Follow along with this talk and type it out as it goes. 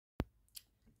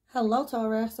Hello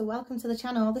Taurus, so welcome to the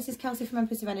channel. This is Kelsey from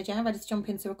Empress of Energy. I'm ready to jump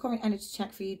into a current energy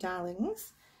check for you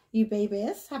darlings, you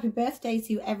babies. Happy birthday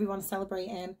to everyone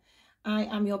celebrating. I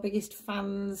am your biggest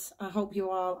fans. I hope you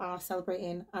all are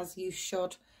celebrating as you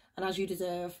should and as you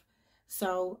deserve.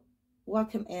 So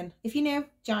welcome in. If you're new,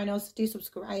 join us, do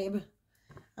subscribe.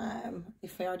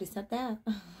 If I already said that.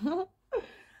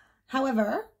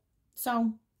 However,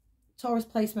 so Taurus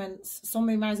placements, Sun,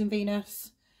 Moon, Rising,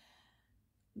 Venus.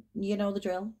 You know the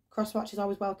drill. Crosswatch is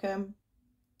always welcome.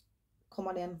 Come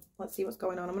on in. Let's see what's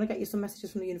going on. I'm going to get you some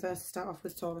messages from the universe to start off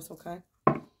with, Taurus, okay?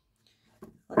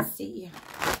 Let's see.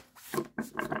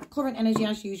 Current energy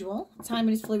as usual.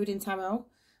 Timing is fluid in tarot.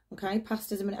 Okay,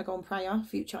 past is a minute ago and prior.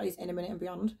 Future is in a minute and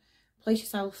beyond. Place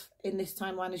yourself in this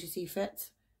timeline as you see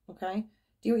fit. Okay?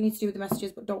 Do what you need to do with the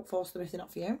messages, but don't force them if they're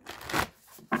not for you.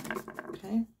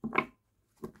 Okay?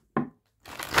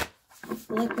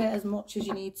 Flip it as much as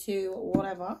you need to,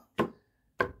 whatever.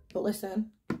 But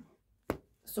listen,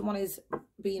 someone is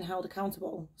being held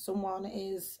accountable. Someone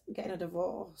is getting a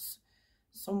divorce.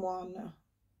 Someone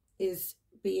is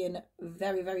being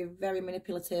very, very, very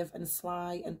manipulative and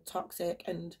sly and toxic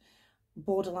and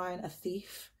borderline a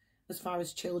thief as far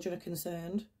as children are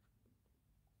concerned.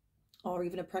 Or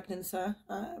even a pregnancy.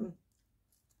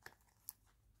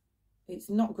 It's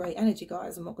not great energy,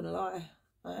 guys, I'm not going to lie.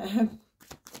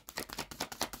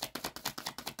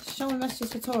 Show me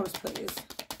messages for Taurus, please.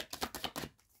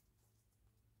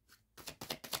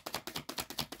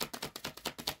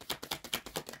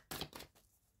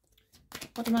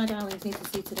 What do my darlings need to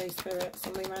see today, Spirit?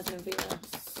 Sun, Moon, Rising and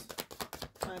Venus.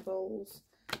 Eyeballs.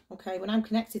 Okay, when I'm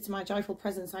connected to my joyful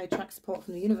presence, I attract support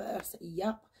from the universe.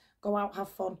 Yep. Go out, have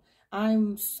fun. I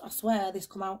swear this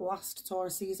come out last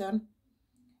Taurus season.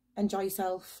 Enjoy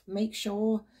yourself. Make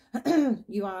sure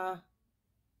you are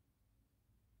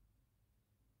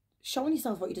showing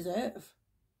yourself what you deserve.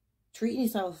 Treating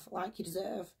yourself like you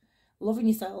deserve. Loving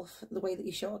yourself the way that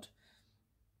you should.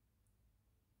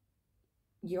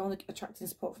 You're only attracting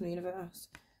support from the universe.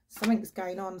 Something's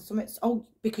going on.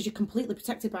 Because you're completely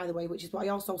protected, by the way, which is what I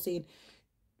also seen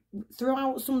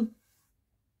throughout some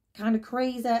kind of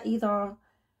crazy either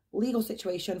legal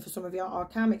situation for some of you or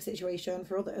karmic situation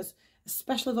for others,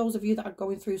 especially those of you that are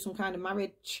going through some kind of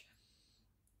marriage,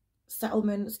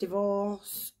 settlements,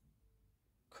 divorce,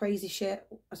 crazy shit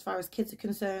as far as kids are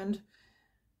concerned.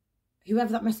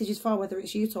 Whoever that message is for, whether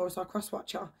it's you, Taurus, or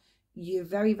Crosswatcher, you're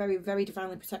very, very, very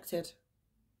divinely protected.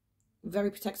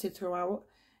 Very protected throughout.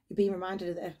 You're being reminded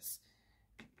of this.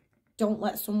 Don't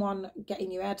let someone get in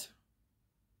your head.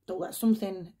 Don't let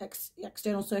something,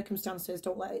 external circumstances,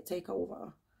 don't let it take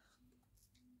over.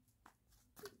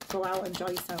 Go out, enjoy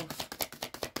yourself.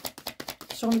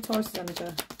 Show me Taurus's energy.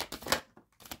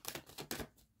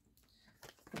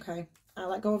 Okay. I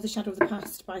let go of the shadow of the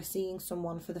past by seeing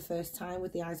someone for the first time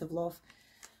with the eyes of love.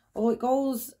 Oh, it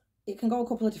can go a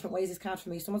couple of different ways, this card for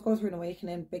me. Someone's going through an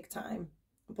awakening big time.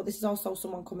 But this is also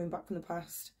someone coming back from the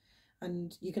past.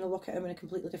 And you're going to look at them in a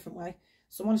completely different way.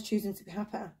 Someone's choosing to be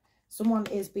happy. Someone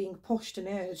is being pushed and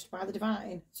urged by the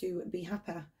divine to be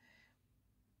happy.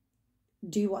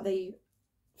 Do what they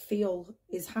feel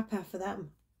is happy for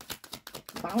them.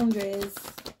 Boundaries.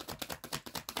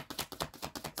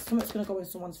 Something's going to go in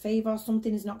someone's favour.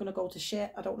 Something is not going to go to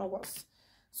shit. I don't know what's...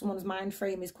 Someone's mind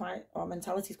frame is quite... Or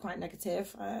mentality is quite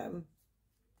negative. I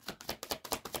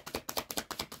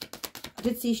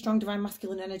did see strong divine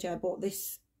masculine energy, but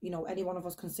this, you know, any one of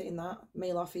us can sit in that,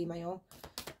 male or female.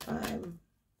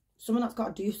 Someone that's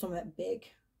got to do something big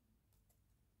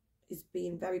is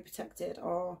being very protected,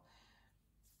 or,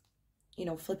 you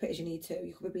know, flip it as you need to.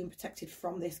 You could be being protected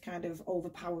from this kind of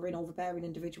overpowering, overbearing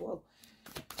individual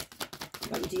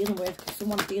that you're dealing with, because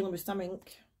someone's dealing with something.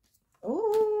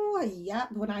 Oh, yeah,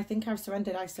 when I think I've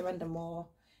surrendered, I surrender more.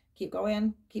 Keep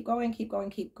going, keep going, keep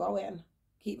going, keep going.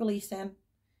 Keep releasing.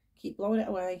 Keep blowing it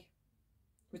away.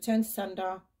 Return to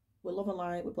sender with love and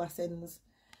light, with blessings.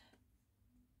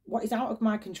 What is out of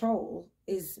my control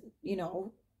is, you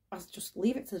know, I just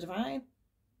leave it to the divine.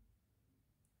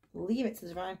 Leave it to the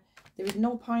divine. There is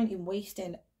no point in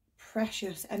wasting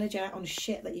precious energy on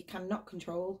shit that you cannot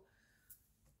control.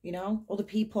 You know, other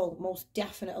people, most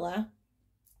definitely,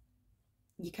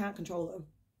 you can't control them.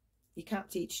 You can't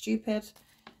teach stupid.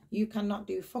 You cannot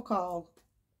do fuck all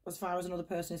as far as another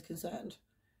person is concerned.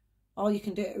 All you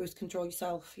can do is control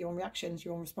yourself, your own reactions,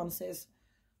 your own responses,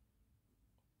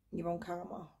 your own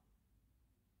karma.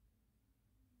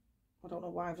 I don't know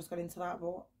why I've just got into that,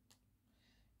 but,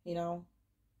 you know,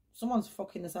 someone's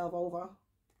fucking themselves over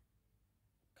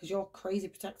because you're crazy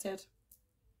protected.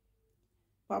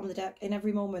 Bottom of the deck, in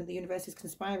every moment, the universe is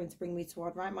conspiring to bring me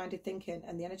toward right-minded thinking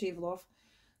and the energy of love.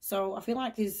 So I feel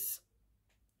like there's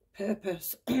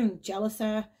purpose,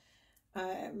 jealousy,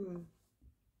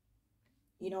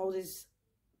 you know, there's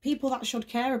people that should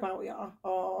care about you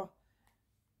or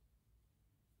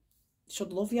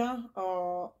should love you,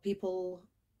 or people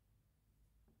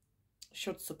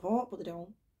should support, but they don't.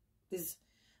 There's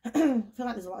I feel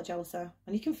like there's a lot of jealousy,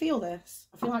 and you can feel this.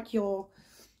 I feel like you're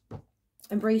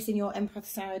embracing your empath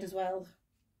side as well.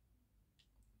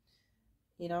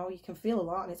 You know, you can feel a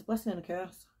lot, and it's a blessing and a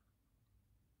curse.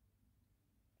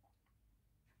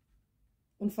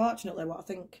 Unfortunately, what I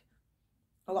think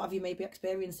a lot of you may be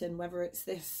experiencing, whether it's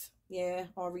this year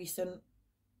or recent,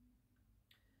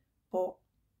 but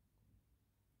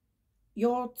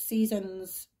your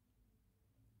seasons,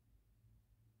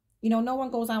 you know, no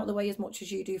one goes out of the way as much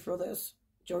as you do for others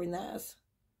during theirs,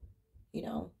 you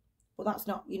know. But that's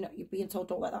not, you know, you're being told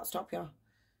don't let that stop you.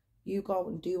 You go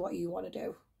and do what you want to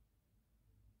do.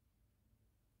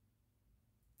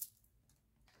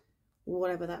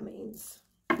 Whatever that means.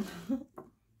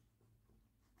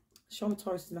 Show me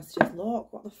Taurus's messages.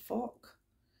 Look, what the fuck?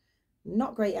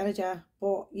 Not great energy,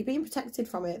 but you're being protected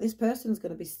from it. This person's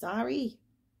going to be sorry.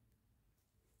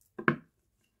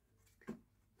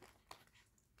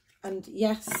 And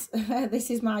yes, this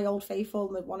is my old faithful,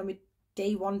 one of my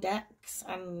day one decks,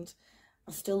 and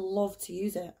I still love to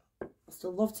use it. I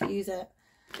still love to use it.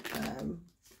 I've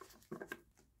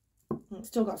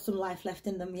still got some life left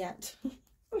in them yet.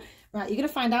 Right, you're going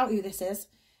to find out who this is.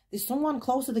 There's someone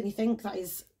closer than you think that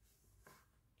is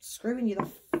screwing you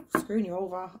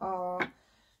over, or,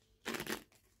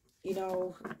 you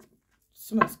know,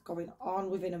 something's going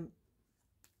on within them.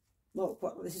 Look,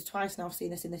 what, this is twice now I've seen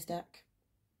this in this deck.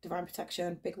 Divine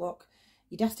protection, big luck.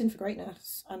 You're destined for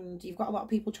greatness, and you've got a lot of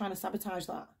people trying to sabotage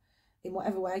that in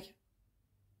whatever way.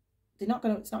 They're not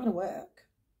gonna. It's not gonna work.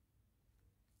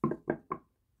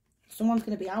 Someone's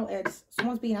gonna be outed.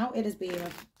 Someone's being outed as being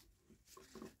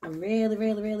a really,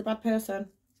 really, really bad person.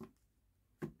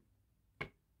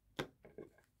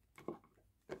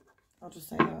 I'll just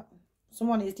say that.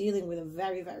 Someone is dealing with a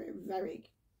very, very, very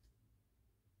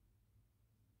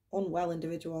unwell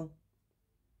individual.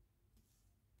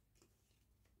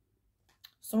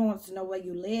 Someone wants to know where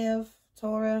you live,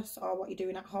 Taurus, or what you're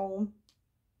doing at home.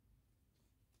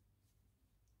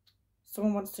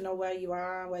 Someone wants to know where you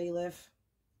are, where you live.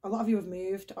 A lot of you have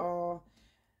moved, or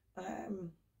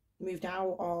moved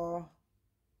out, or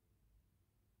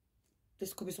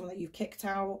this could be someone that you've kicked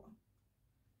out.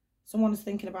 Someone is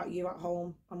thinking about you at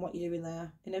home and what you're doing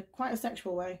there in a quite a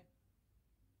sexual way.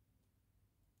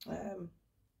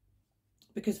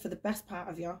 Because for the best part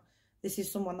of you, this is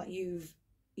someone that you've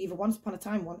either once upon a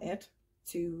time wanted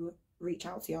to reach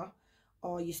out to you,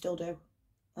 or you still do.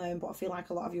 But I feel like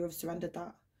a lot of you have surrendered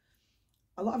that.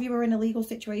 A lot of you are in a legal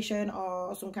situation,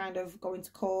 or some kind of going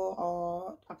to court,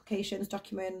 or applications,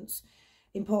 documents,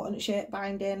 important shit,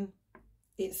 binding.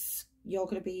 You're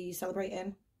going to be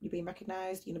celebrating. You're being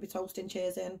recognised. You're going to be toasting,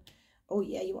 cheersing. Oh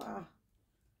yeah, you are.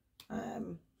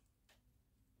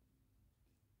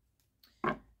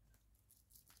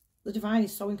 The divine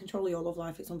is so in control of your love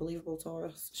life. It's unbelievable,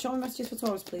 Taurus. Show me messages for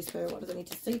Taurus, please, Spirit. What does I need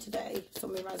to see today?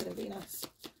 Sun, Moon, Rising, and Venus.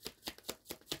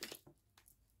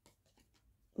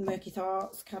 Murky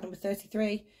thoughts. Card number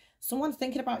 33. Someone's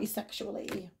thinking about you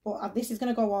sexually, but this is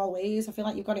going to go all ways. I feel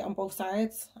like you've got it on both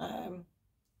sides.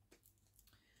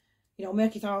 You know,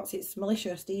 murky thoughts, it's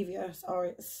malicious, devious, or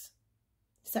it's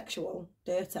sexual,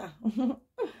 dirty.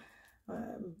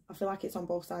 I feel like it's on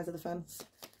both sides of the fence,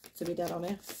 to be dead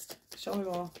honest. Show me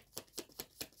more.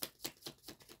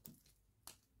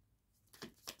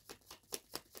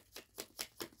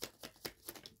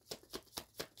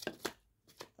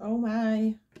 Oh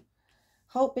my.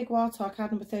 Hope, big water,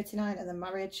 card number 39, and then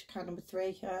marriage, card number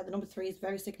 3. The number 3 is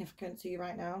very significant to you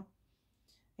right now.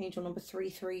 Angel number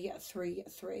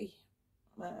 3333.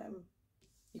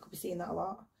 You could be seeing that a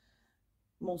lot.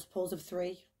 Multiples of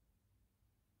 3.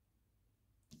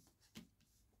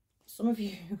 Some of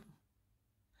you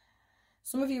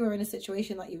are in a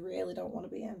situation that you really don't want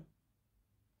to be in.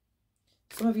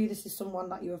 Some of you, this is someone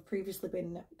that you have previously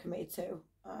been committed to,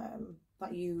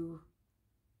 that you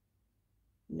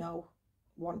know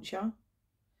wants you.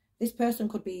 This person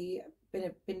could be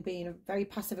been being very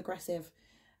passive aggressive,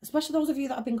 especially those of you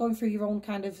that have been going through your own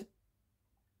kind of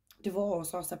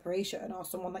divorce or separation, or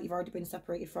someone that you've already been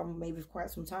separated from maybe for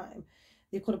quite some time.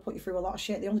 They could have put you through a lot of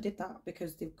shit. They only did that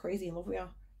because they're crazy in love with you.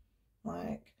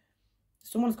 Like,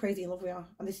 someone's crazy in love with you,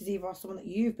 and this is either someone that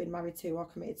you've been married to or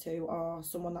committed to, or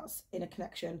someone that's in a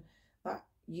connection that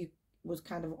you was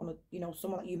kind of on a, you know,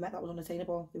 someone that you met that was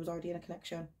unattainable. There was already in a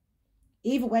connection.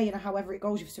 Either way, you know, however it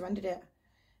goes, you've surrendered it,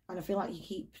 and I feel like you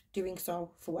keep doing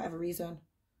so for whatever reason.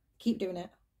 Keep doing it.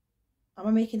 Am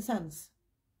I making sense?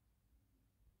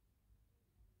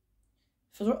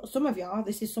 For some of y'all,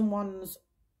 this is someone's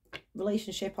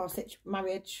relationship or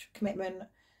marriage, commitment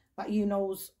that you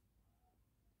know's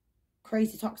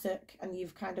crazy toxic, and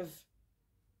you've kind of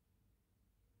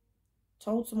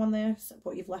told someone this,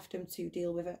 but you've left them to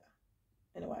deal with it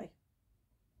in a way.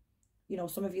 You know,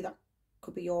 some of you, that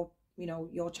could be your, you know,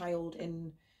 your child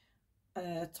in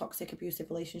a toxic,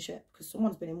 abusive relationship, because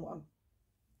someone's been in one.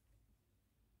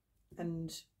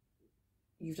 And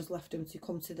you've just left them to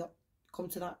come to that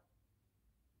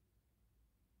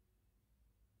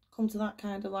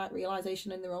kind of like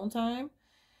realization in their own time,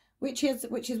 which is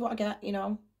what I get, you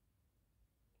know.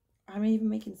 I'm even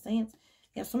making sense.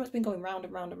 Yeah, something's been going round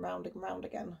and round and round and round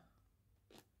again.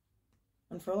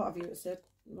 And for a lot of you, it's a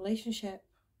relationship,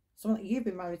 someone that you've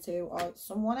been married to, or it's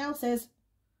someone else's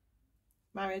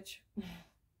marriage.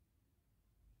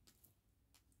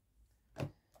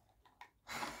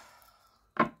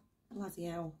 Bloody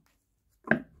hell.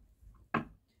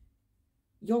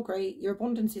 You're great. Your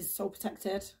abundance is so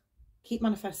protected. Keep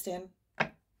manifesting.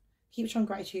 Keep showing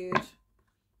gratitude.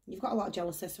 You've got a lot of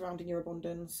jealousy surrounding your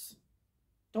abundance.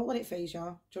 Don't let it phase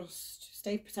you. Just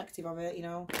stay protective of it, you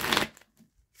know.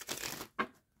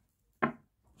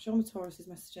 Show me Taurus's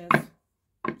messages.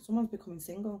 Someone's becoming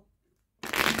single.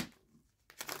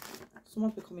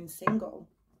 Someone's becoming single.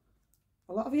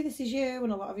 A lot of you, this is you,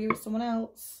 and a lot of you, it's someone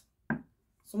else.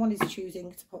 Someone is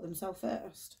choosing to put themselves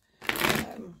first.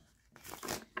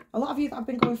 A lot of you that have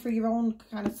been going through your own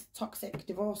kind of toxic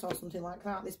divorce or something like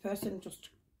that, this person just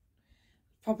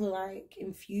probably like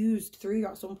infused through you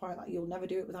at some point that you'll never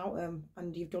do it without them,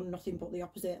 and you've done nothing but the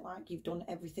opposite. Like, you've done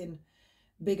everything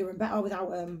bigger and better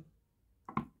without them,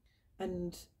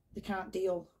 and they can't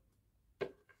deal. It's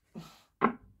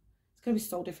going to be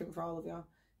so different for all of you.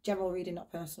 General reading, not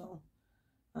personal.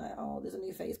 Oh, there's a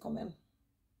new phase coming.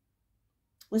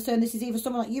 Listen, this is either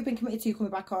someone that you've been committed to coming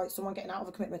back, or it's someone getting out of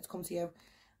a commitment to come to you.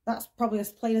 That's probably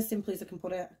as plain as simply as I can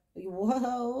put it.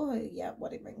 Whoa, yeah,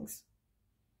 wedding rings.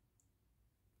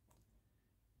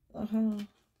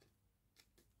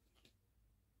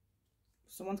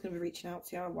 Someone's going to be reaching out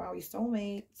to you. Wow, your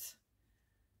soulmate.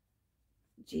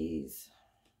 Jeez.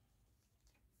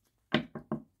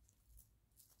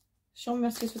 Show me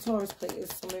messages for Taurus,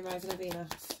 please. Somebody rising a Venus.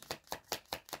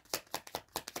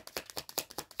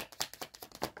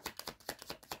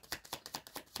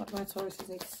 What do my Tauruses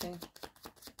need to say?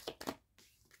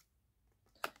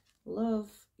 Love.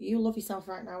 You love yourself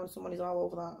right now, and someone is all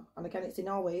over that. And again, it's in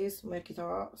all ways. Murky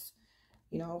thoughts.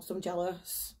 You know, some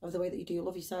jealous of the way that you do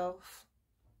love yourself.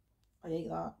 I hate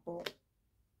that. But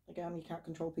again, you can't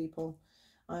control people.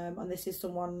 And this is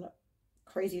someone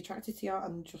crazy attracted to you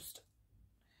and just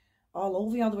all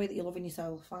over you, the way that you're loving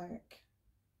yourself. Like,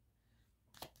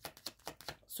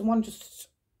 someone just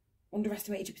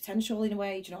underestimated your potential in a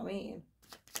way. Do you know what I mean?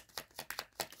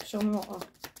 Show me what.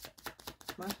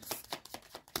 Nice.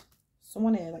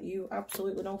 Someone here that you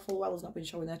absolutely know full well has not been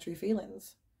showing their true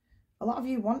feelings. A lot of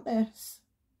you want this,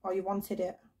 or you wanted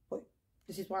it, but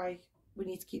this is why we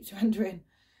need to keep surrendering.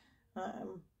 I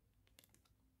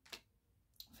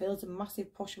feel it's a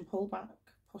massive push and pull back,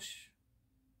 push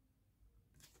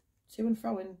to and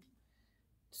fro, and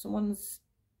someone's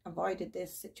avoided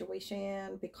this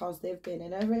situation because they've been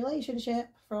in a relationship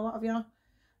for a lot of you.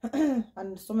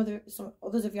 And some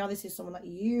others of you, this is someone that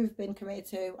you've been committed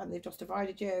to, and they've just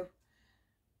avoided you.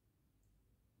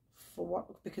 For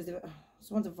what? Because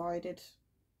someone's avoided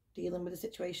dealing with the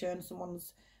situation.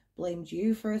 Someone's blamed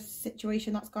you for a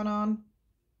situation that's gone on.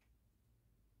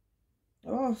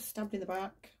 Oh, stabbed in the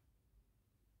back.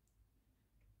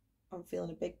 I'm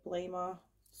feeling a big blamer.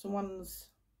 Someone's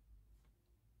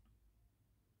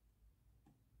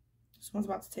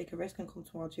about to take a risk and come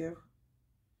towards you.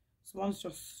 Someone's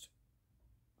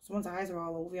eyes are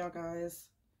all over you, guys.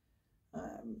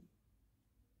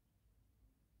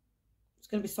 It's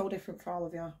going to be so different for all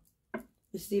of you.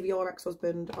 This is either your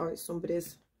ex-husband, or it's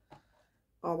somebody's,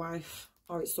 or wife,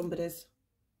 or it's somebody's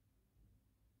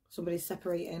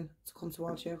separating to come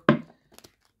towards you.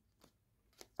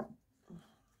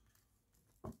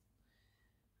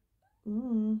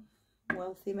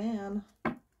 Wealthy man.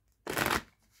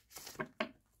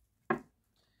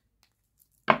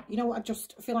 You know what, I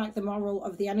just feel like the moral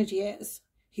of the energy is,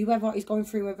 whoever is going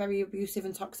through a very abusive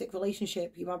and toxic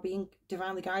relationship, you are being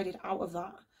divinely guided out of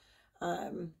that.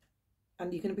 And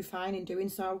you're going to be fine in doing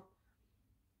so.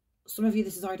 Some of you,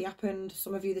 this has already happened.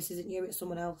 Some of you, this isn't you, it's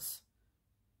someone else.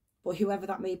 But whoever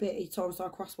that may be, Taurus or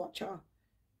cross-watcher,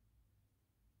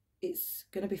 it's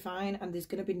going to be fine, and there's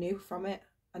going to be new from it.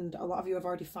 And a lot of you have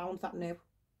already found that new.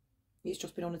 It's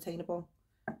just been unattainable.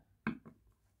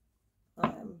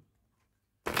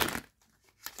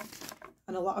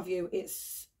 And a lot of you,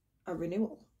 it's a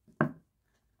renewal.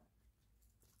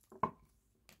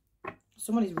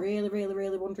 Someone is really, really,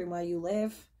 really wondering where you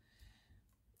live.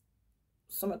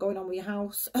 Something going on with your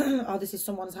house. Or this is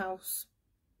someone's house.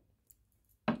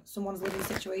 Someone's living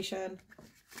situation.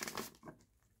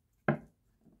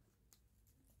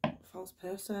 False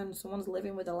person. Someone's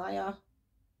living with a liar.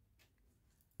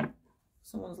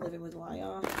 Someone's living with a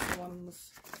liar.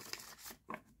 Someone's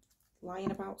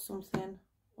lying about something.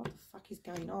 What the fuck is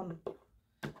going on?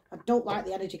 I don't like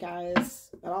the energy, guys,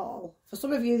 at all. For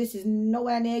some of you, this is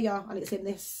nowhere near you, and it's in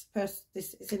this person.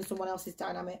 It's in someone else's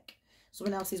dynamic,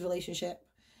 someone else's relationship.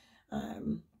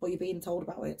 But you're being told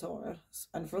about it, Taurus.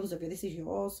 And for others of you, this is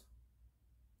yours,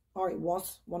 or it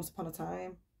was once upon a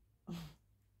time.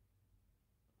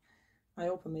 I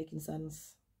hope I'm making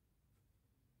sense.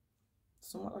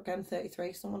 Someone, again,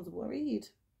 33. Someone's worried.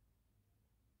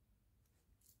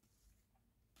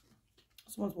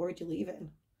 Someone's worried you're leaving.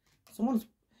 Someone's,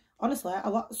 honestly,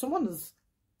 someone's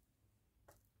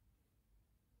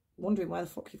wondering where the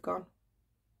fuck you've gone.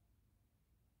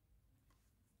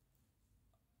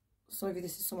 Some of you,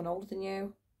 this is someone older than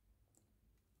you.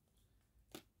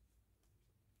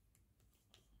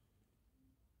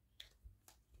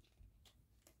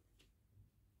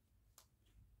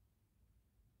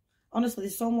 Honestly,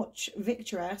 there's so much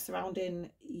victory surrounding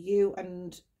you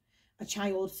and a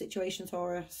child situation,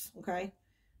 Taurus, okay?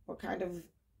 What kind of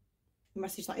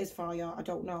message that is for you, I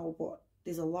don't know, but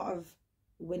there's a lot of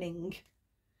winning.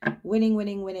 Winning,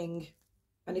 winning, winning.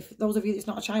 And if those of you, it's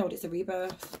not a child, it's a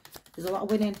rebirth. There's a lot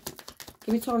of winning.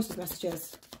 Give me Taurus's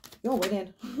messages. You're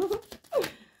winning.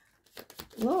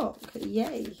 Look,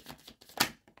 yay.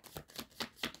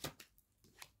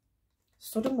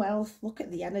 Sudden wealth. Look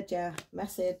at the energy.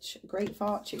 Message. Great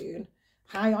fortune.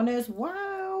 High honours.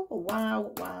 Wow.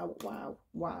 Wow. Wow. Wow.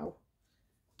 Wow.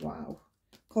 Wow.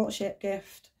 Courtship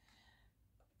gift.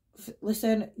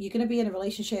 Listen, you're going to be in a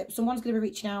relationship. Someone's going to be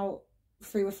reaching out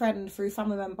through a friend, through a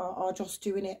family member, or just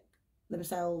doing it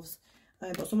themselves.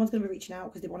 But someone's going to be reaching out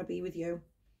because they want to be with you.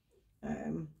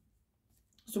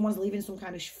 Someone's leaving some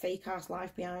kind of fake-ass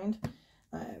life behind.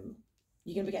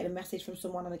 You're going to be getting a message from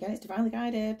someone. And again, it's divinely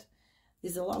guided.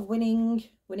 There's a lot of winning,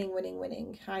 winning, winning,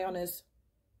 winning. High honours.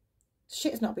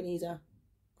 Shit's not been easy.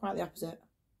 Quite the opposite.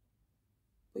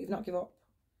 But you've not given up.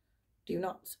 Do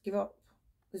not give up.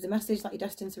 There's a message that you're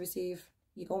destined to receive.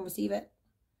 You go and receive it.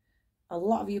 A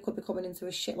lot of you could be coming into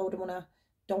a shitload of money.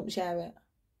 Don't share it.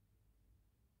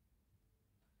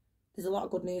 There's a lot of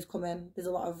good news coming. There's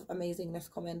a lot of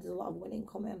amazingness coming. There's a lot of winning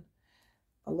coming.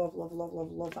 I love, love, love,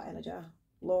 love, love that energy.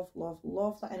 Love, love,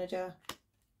 love that energy.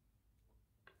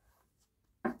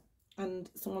 And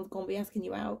someone's going to be asking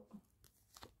you out.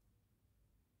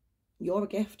 You're a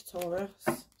gift, Taurus.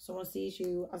 Someone sees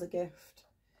you as a gift.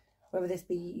 Whether this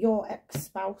be your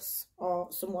ex-spouse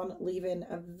or someone leaving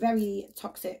a very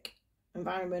toxic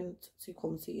environment to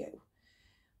come to you.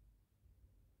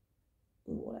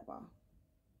 Whatever.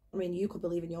 I mean, you could be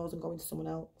leaving yours and going to someone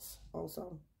else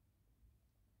also.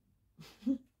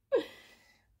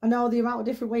 I know the amount of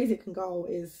different ways it can go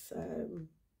is...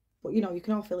 but, you know, you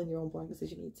can all fill in your own blanks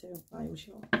as you need to, I am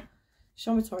sure.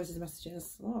 Show me Taurus's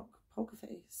messages. Look, poker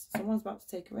face. Someone's about to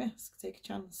take a risk, take a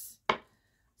chance.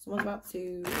 Someone's about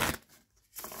to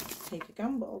take a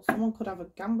gamble. Someone could have a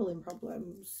gambling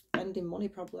problem, spending money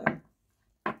problem.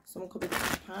 Someone could be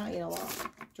partying a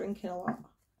lot, drinking a lot.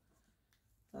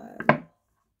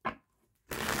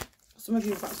 Some of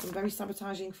you have got some very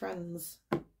sabotaging friends.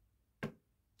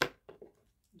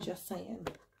 Just saying.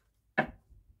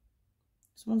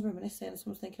 Someone's reminiscing.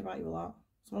 Someone's thinking about you a lot.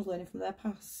 Someone's learning from their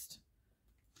past.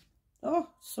 Oh,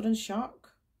 sudden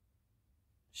shock.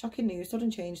 Shocking news,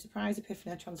 sudden change, surprise,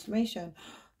 epiphany, transformation.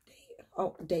 Date.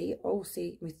 Oh, date. Oh,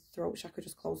 see, my throat chakra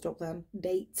just closed up then.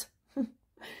 Date.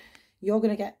 You're going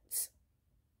to get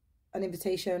an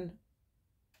invitation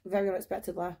very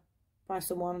unexpectedly by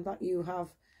someone that you have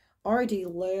already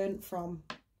learned from,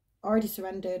 already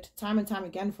surrendered time and time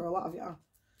again for a lot of you.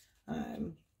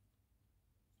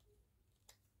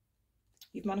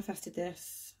 You've manifested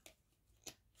this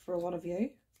for a lot of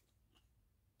you.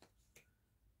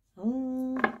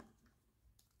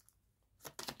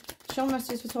 Show me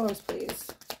messages for Taurus, please.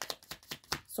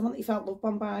 Someone that you felt love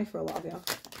bombed by for a lot of you.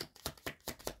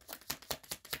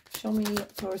 Show me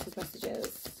Taurus's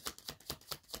messages.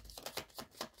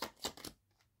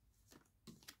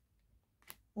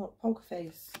 What, poker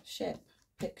face, ship,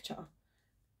 picture.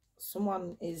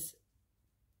 Someone is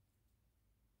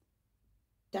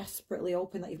desperately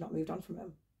hoping that you've not moved on from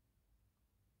him.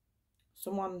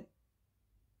 Someone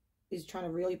is trying to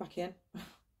reel you back in.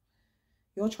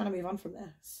 You're trying to move on from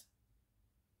this.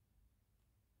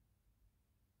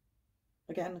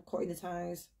 Again, cutting the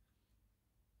ties.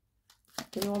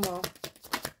 Give me one more.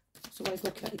 Someone's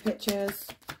looking at your pictures.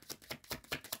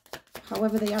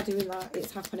 However they are doing that,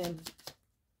 it's happening.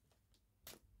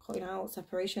 Cutting out,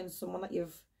 separation, someone that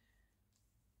you've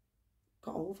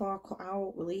got over, cut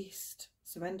out, released,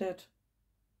 surrendered.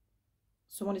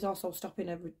 Someone is also stopping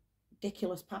a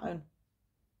ridiculous pattern.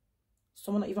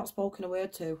 Someone that you've not spoken a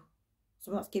word to.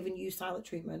 Someone that's giving you silent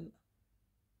treatment.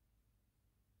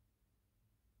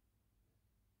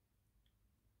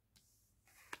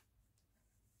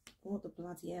 What the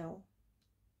bloody hell?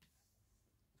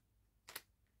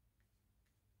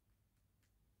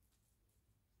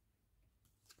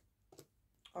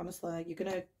 Honestly, you're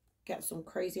going to get some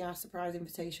crazy ass surprise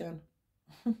invitation.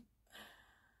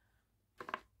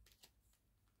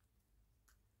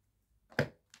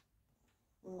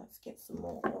 Let's get some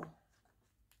more.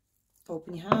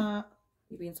 Open your heart.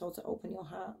 You're being told to open your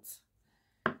heart.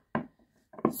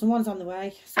 Someone's on the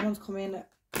way. Someone's coming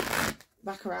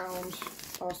back around.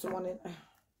 Or someone in...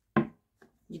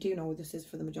 You do know this is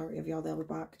for the majority of y'all. They'll be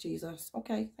back. Jesus.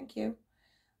 Okay, thank you.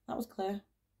 That was clear.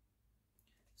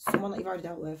 Someone that you've already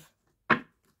dealt with.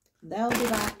 They'll be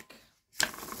back.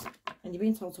 And you're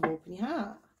being told to open your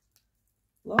heart.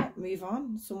 Look, move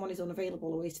on. Someone is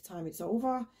unavailable. A waste of time. It's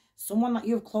over. Someone that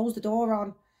you have closed the door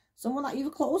on. Someone that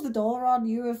you've closed the door on.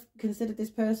 You have considered this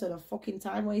person a fucking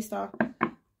time waster.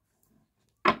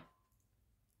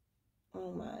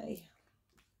 Oh my.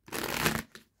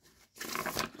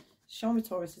 Show me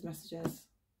Taurus's messages.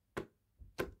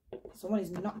 Someone is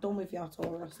not done with your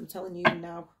Taurus. I'm telling you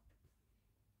now.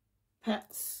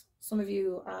 Pets. Some of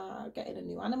you are getting a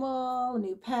new animal, a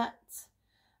new pet,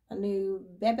 a new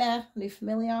baby, a new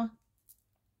familiar.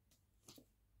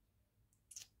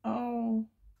 Oh.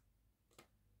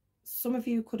 Some of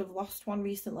you could have lost one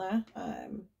recently.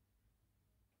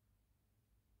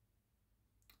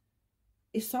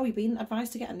 If so, you've been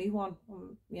advised to get a new one.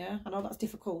 Yeah, I know that's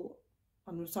difficult.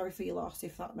 I'm sorry for your loss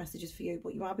if that message is for you,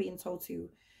 but you are being told to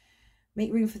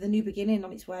make room for the new beginning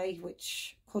on its way,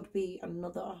 which could be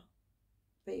another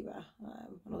baby,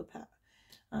 another pet.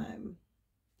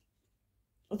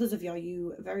 Others of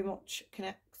you very much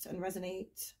connect and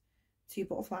resonate to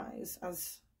butterflies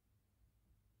as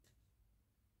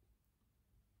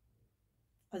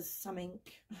something.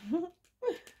 You've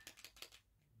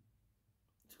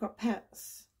got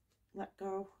pets. Let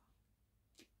go.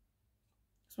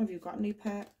 Some of you have got a new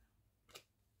pet.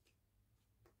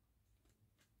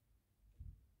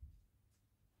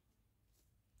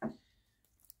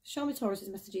 Show me Taurus's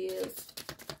messages.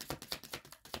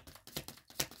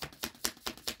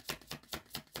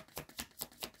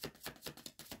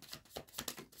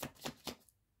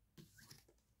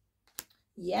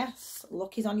 Yes,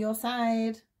 luck is on your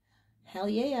side. Hell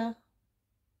yeah.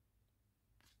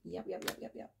 Yep.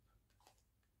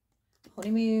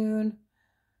 Honeymoon.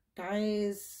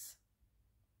 Guys,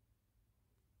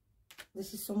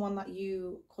 this is someone that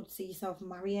you could see yourself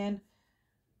marrying.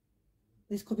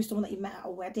 This could be someone that you met at a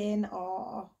wedding,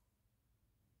 or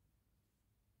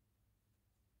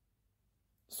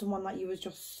someone that you was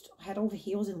just head over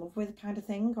heels in love with kind of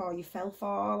thing, or you fell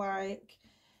for, like,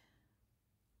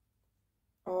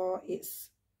 or it's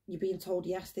you're being told,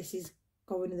 yes, this is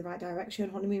going in the right direction.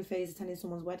 Honeymoon phase, attending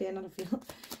someone's wedding. I don't feel.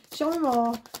 Show me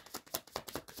more.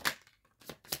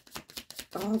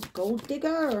 Oh, gold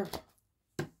digger.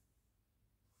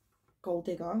 Gold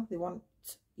digger. They want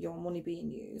your money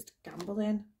being used.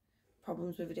 Gambling.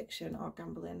 Problems with addiction or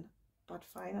gambling. Bad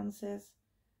finances.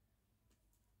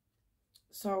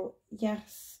 So,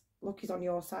 yes, luck is on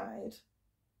your side.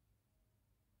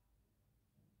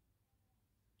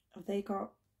 Have they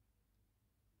got...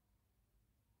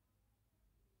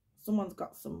 Someone's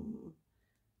got some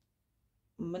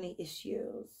money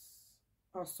issues.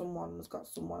 Or someone's got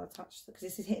someone attached, because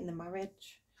this is hitting the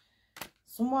marriage.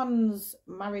 Someone's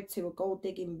married to a gold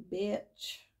digging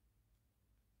bitch.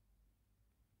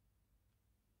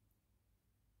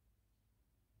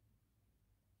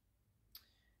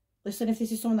 Listen, if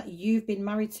this is someone that you've been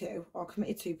married to or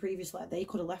committed to previously, they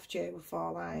could have left you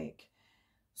for, like,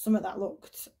 something that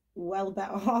looked well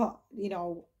better, you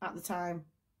know, at the time.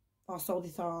 Or so they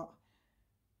thought.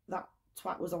 That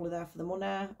twat was only there for the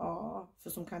money or for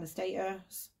some kind of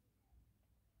status.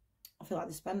 I feel like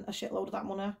they spent a shitload of that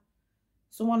money.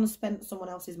 Someone spent someone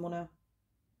else's money.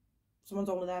 Someone's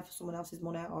only there for someone else's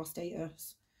money or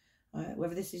status.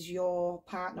 Whether this is your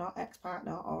partner,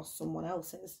 ex-partner, or someone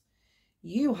else's.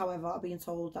 You, however, are being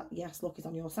told that, yes, luck is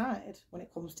on your side when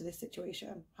it comes to this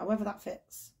situation. However that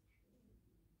fits.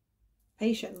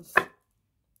 Patience.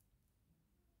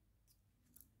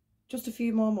 Just a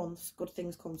few more months. Good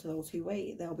things come to those who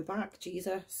wait. They'll be back.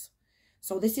 Jesus.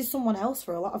 So this is someone else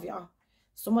for a lot of you.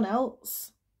 Someone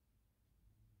else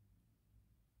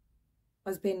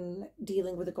has been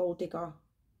dealing with a gold digger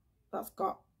that's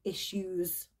got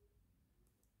issues.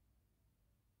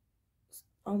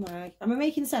 Oh my, am I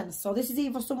making sense? So this is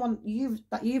either someone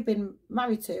that you've been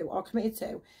married to or committed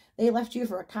to. They left you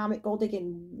for a karmic gold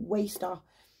digging waster.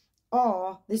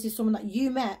 Or this is someone that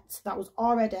you met that was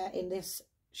already in this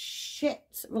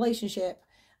shit relationship,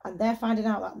 and they're finding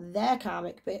out that their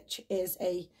karmic bitch is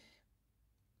a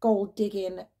gold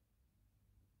digging,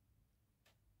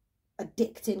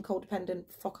 addicting, codependent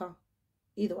fucker.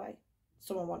 Either way,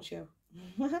 someone wants you.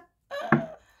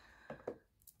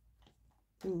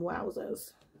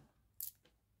 Wowzers.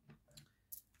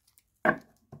 I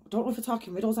don't know if we're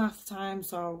talking riddles half the time,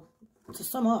 so to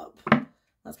sum up,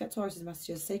 let's get Taurus's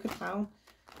messages. Sacred Clown.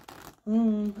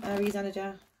 Aries energy.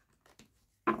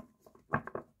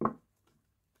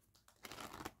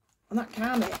 And that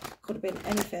karmic could have been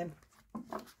anything.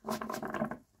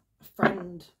 A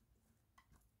friend.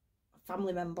 A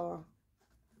family member.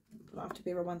 You don't have to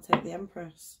be romantic. The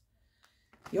Empress.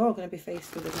 You're going to be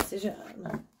faced with a decision.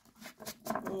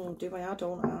 Do I or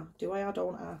don't I? Do I or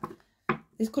don't I?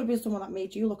 This could have been someone that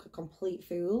made you look a complete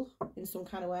fool in some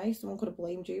kind of way. Someone could have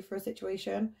blamed you for a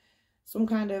situation. Some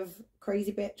kind of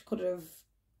crazy bitch could have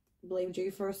blamed you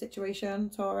for a situation,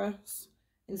 Taurus,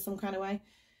 in some kind of way.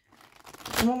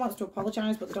 Someone wants to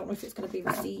apologise, but they don't know if it's going to be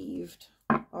received.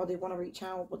 Or they want to reach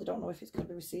out, but they don't know if it's going to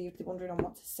be received. They're wondering on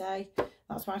what to say.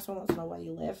 That's why someone wants to know where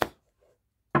you live.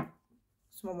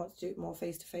 Someone wants to do it more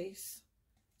face-to-face.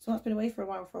 Someone that's been away for a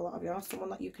while for a lot of you. Someone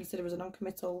that you consider as a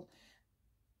non-committal,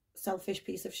 selfish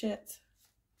piece of shit.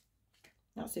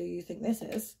 That's who you think this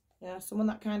is. Yeah, someone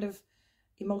that kind of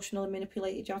emotionally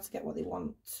manipulated you to get what they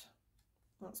want.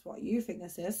 That's what you think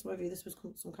this is. Whether this was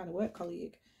some kind of work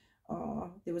colleague,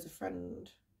 or there was a friend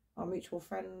or mutual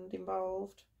friend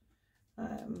involved.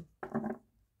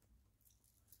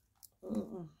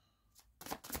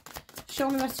 Show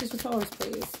me messages for Taurus,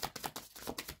 please.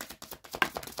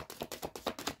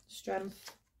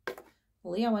 Strength.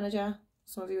 Leo energy.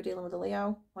 Some of you are dealing with a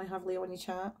Leo. I have Leo in your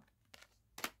chart.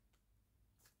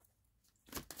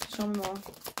 Show me more.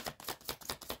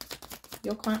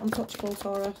 You're quite untouchable,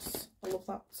 Taurus. I love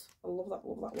that. I love that,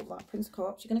 love that, love that. Prince of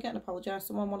Cups. You're going to get an apology.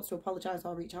 Someone wants to apologise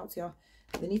or reach out to you.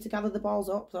 They need to gather the balls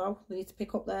up, though. They need to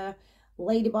pick up their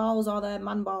lady balls or their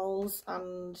man balls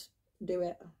and do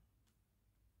it.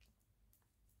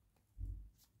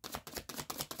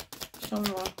 Show me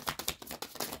more.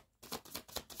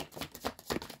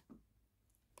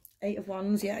 Eight of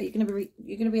Wands. Yeah, you're gonna be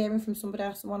hearing from somebody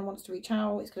else. Someone wants to reach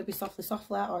out. It's gonna be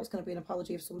softly, or it's gonna be an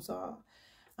apology of some sort.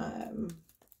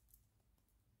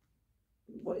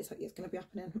 What it's gonna be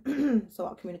happening. It's a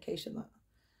lot of communication, that.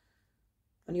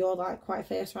 And you're like quite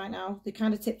fierce right now. They're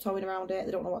kind of tiptoeing around it.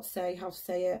 They don't know what to say, how to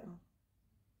say it.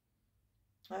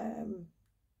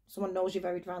 Someone knows you're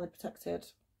very divinely protected.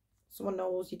 Someone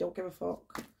knows you don't give a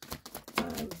fuck.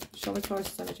 Show me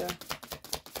Taurus energy.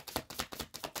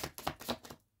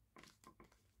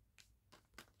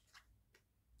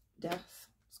 Death.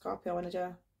 Scorpio energy.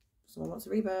 Someone wants a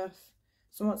rebirth.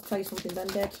 Someone wants to tell you something's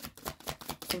ended.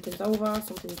 Something's over.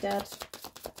 Something's dead.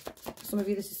 Some of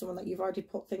you, this is someone that you've already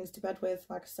put things to bed with,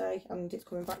 like I say, and it's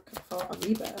coming back for a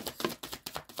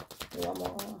rebirth. One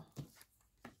more.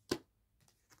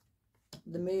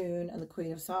 The Moon and the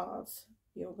Queen of Swords.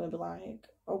 You're going to be like,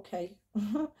 okay.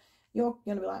 You're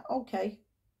going to be like, okay,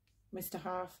 Mr.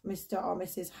 or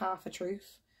Mrs. Half a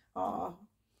Truth. Or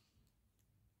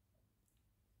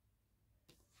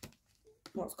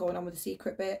what's going on with the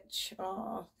secret bitch.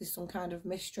 Or there's some kind of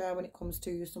mystery when it comes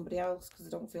to somebody else, because I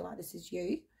don't feel like this is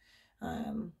you.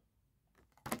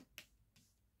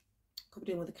 Could be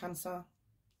dealing with a Cancer.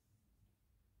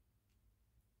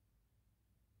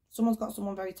 Someone's got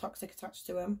someone very toxic attached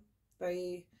to him.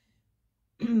 Very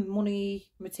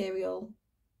money, material,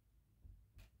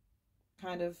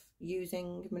 kind of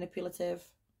using, manipulative,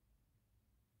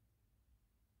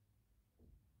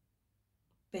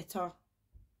 bitter,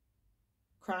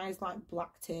 cries like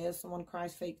black tears. Someone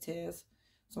cries fake tears.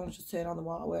 Someone's just turn on the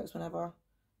waterworks whenever.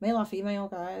 Male or female,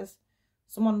 guys.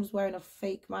 Someone's wearing a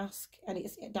fake mask, and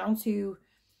it's down to,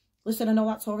 listen, I know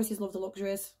that Tauruses love the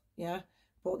luxuries, yeah,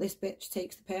 but this bitch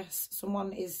takes the piss.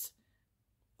 Someone is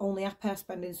only happy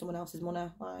spending someone else's money,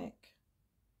 like,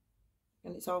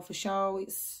 and it's all for show.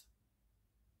 It's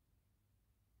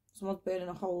someone's burning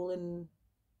a hole in,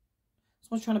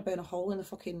 someone's trying to burn a hole in the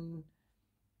fucking,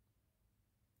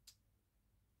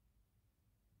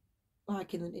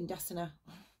 like in Destiny,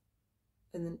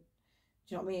 in the, do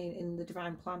you know what I mean, in the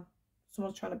divine plan.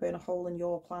 Someone's trying to burn a hole in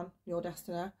your plan, your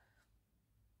destiny.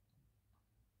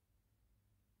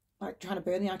 like trying to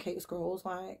burn the Arcade Scrolls,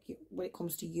 like when it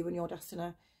comes to you and your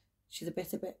destiny. She's a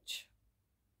bitter bitch.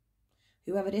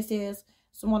 Whoever this is,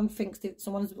 someone thinks that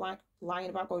someone's like lying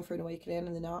about going through an awakening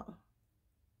and they're not.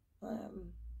 Do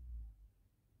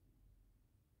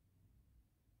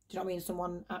you know what I mean?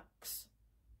 Someone acts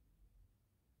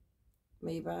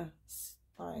maybe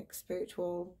like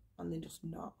spiritual and they're just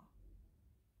not.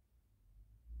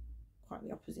 Quite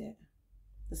the opposite.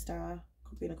 The Star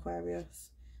could be an Aquarius.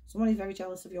 Someone is very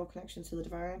jealous of your connection to the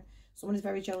divine. Someone is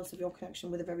very jealous of your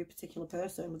connection with a very particular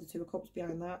person, with the Two of Cups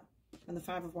behind that. And the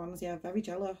Five of Wands, yeah, very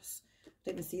jealous.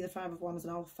 Didn't even see the Five of Wands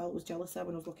and all felt was jealous there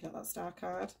when I was looking at that Star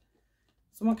card.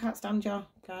 Someone can't stand you,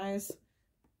 guys.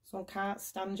 Someone can't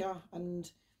stand you.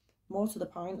 And more to the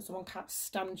point, someone can't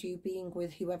stand you being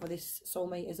with whoever this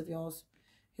soulmate is of yours.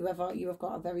 Whoever you have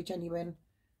got a very genuine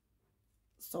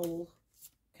soul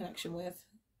connection with.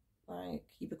 Like,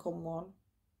 you become one.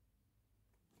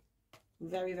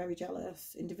 Very, very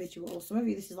jealous individual. Some of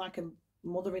you, this is like a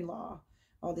mother-in-law,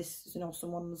 or this, you know,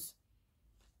 someone's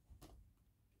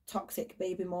toxic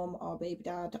baby mum or baby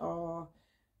dad or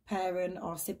parent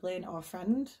or sibling or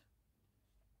friend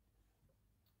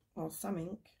or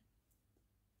something.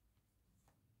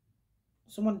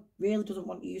 Someone really doesn't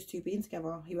want you two being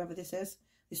together, whoever this is.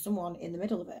 There's someone in the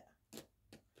middle of it,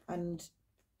 and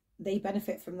they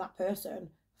benefit from that person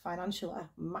financially,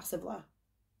 massively,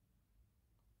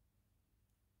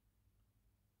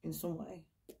 in some way.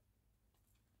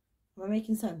 Am I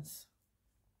making sense?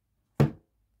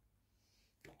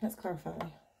 Let's clarify.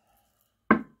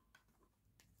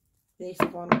 The Ace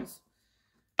of Wands.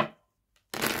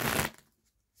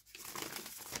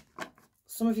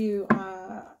 Some of you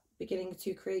are beginning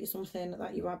to create something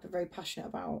that you are very passionate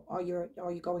about, or you're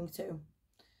going to.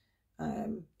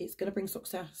 It's going to bring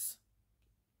success.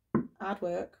 Hard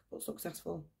work, but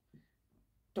successful.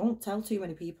 Don't tell too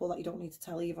many people that you don't need to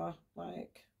tell either.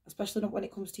 Like, especially not when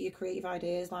it comes to your creative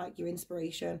ideas, like your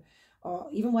inspiration, or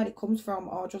even where it comes from,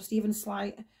 or just even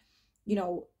slight, you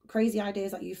know, crazy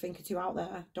ideas that you think are too out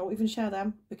there. Don't even share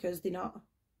them, because they're not.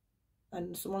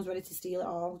 And someone's ready to steal it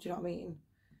all. Do you know what I mean?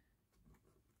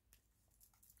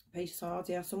 Page of Swords,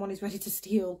 yeah. Someone is ready to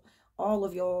steal all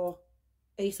of your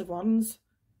Ace of Wands.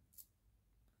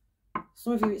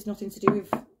 Some of you, it's nothing to do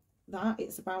with that.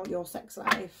 It's about your sex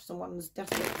life. Someone's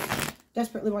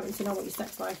desperately wanting to know what your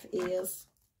sex life is.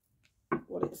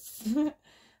 What it's...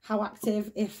 how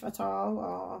active, if at all,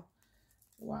 or...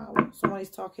 Wow. Someone is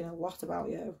talking a lot about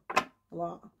you. A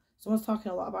lot. Someone's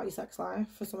talking a lot about your sex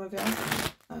life for some of you.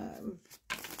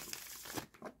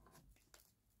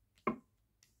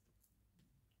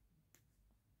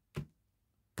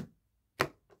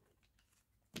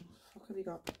 What have you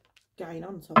got going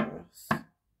on, Taurus?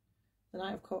 The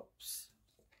Knight of Cups.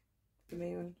 The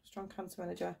Moon. Strong Cancer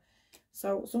energy.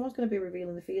 So someone's going to be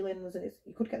revealing the feelings, and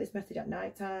you could get this message at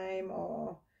night time,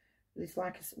 or it's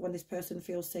like when this person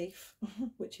feels safe,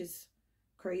 which is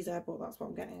crazy, but that's what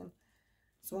I'm getting.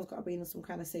 Someone's got to be in some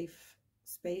kind of safe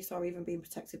space, or even being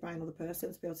protected by another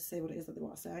person to be able to say what it is that they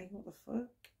want to say. What the fuck?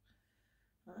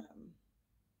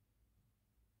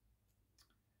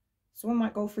 Someone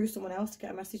might go through someone else to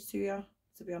get a message to you,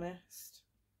 to be honest,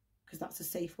 because that's a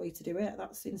safe way to do it.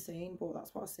 That's insane, but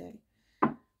that's what I say.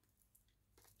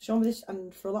 Show me this,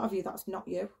 and for a lot of you, that's not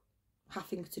you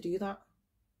having to do that.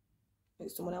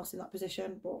 It's someone else in that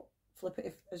position, but flip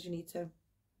it as you need to.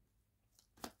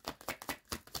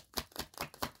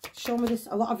 Show me this.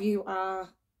 A lot of you are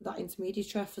that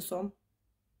intermediary for some,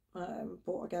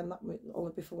 but again, that might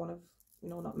only be for one of, you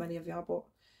know, not many of you, but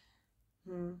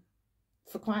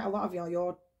for quite a lot of you,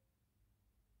 you're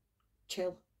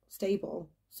chill, stable,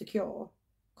 secure,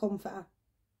 comfort,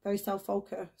 very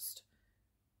self-focused,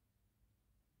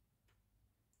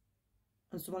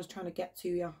 and someone's trying to get to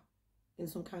you in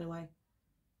some kind of way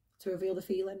to reveal the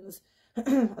feelings,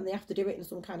 and they have to do it in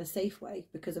some kind of safe way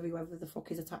because of whoever the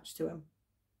fuck is attached to him.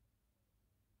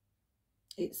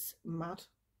 It's mad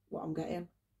what I'm getting,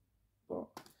 but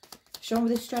show me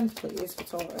this strength, please, for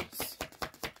Taurus.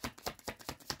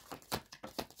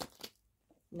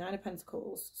 Nine of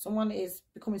Pentacles. Someone is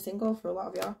becoming single for a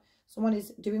lot of you. Someone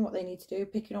is doing what they need to do,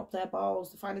 picking up their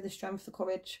balls, finding the strength, the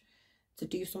courage to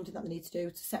do something that they need to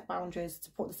do, to set boundaries, to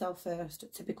put themselves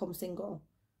first, to become single.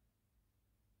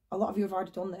 A lot of you have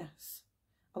already done this.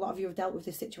 A lot of you have dealt with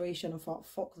this situation and thought,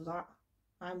 fuck that.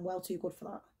 I'm well too good for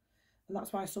that. And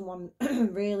that's why someone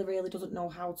really, really doesn't know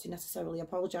how to necessarily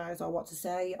apologise, or what to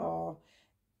say, or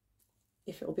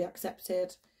if it will be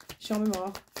accepted. Show me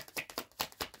more.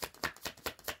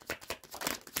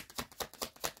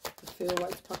 The Fool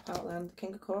likes to pop out then. The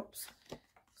King of Cups.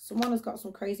 Someone has got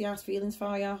some crazy ass feelings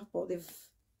for you, but they've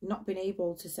not been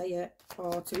able to say it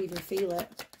or to even feel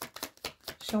it.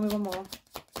 Show me one more.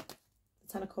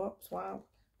 Ten of Cups. Wow.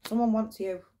 Someone wants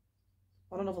you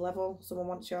on another level. Someone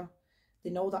wants you. They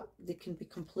know that they can be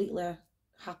completely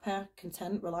happy,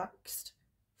 content, relaxed,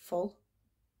 full,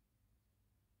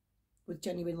 with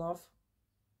genuine love,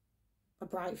 a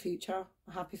bright future,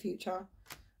 a happy future,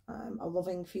 a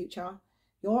loving future.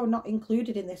 You're not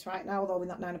included in this right now, though, in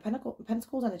that Nine of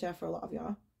Pentacles energy for a lot of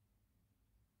you.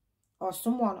 Or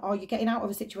someone, or you're getting out of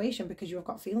a situation because you've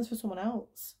got feelings for someone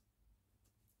else.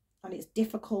 And it's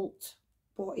difficult,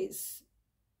 but it's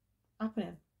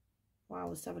happening. Wow,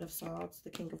 the Seven of Swords,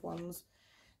 the King of Wands.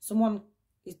 Someone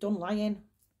is done lying.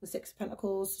 The Six of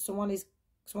Pentacles. Someone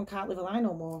can't live a lie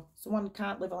no more. Someone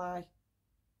can't live a lie.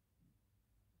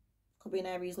 Could be an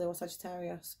Aries, Leo,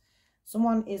 Sagittarius.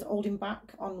 Someone is holding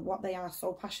back on what they are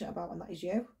so passionate about, and that is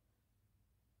you.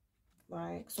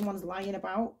 Like, someone's lying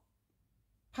about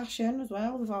passion as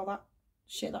well, with all that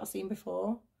shit that I've seen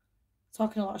before.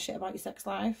 Talking a lot of shit about your sex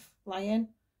life. Lying.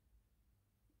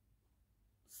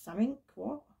 Something?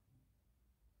 What?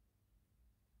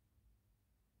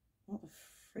 What the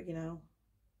friggin' hell?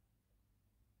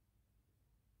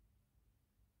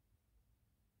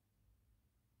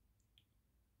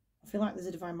 I feel like there's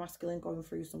a divine masculine going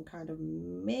through some kind of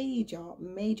major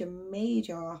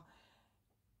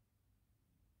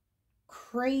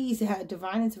crazy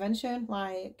divine intervention,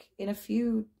 like in a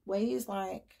few ways,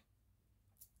 like,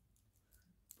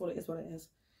 well, it is what it is.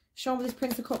 Show me this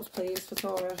Prince of Cups, please, for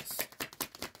Taurus.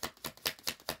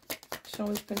 Show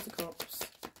me this Prince of Cups.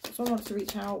 Someone wants to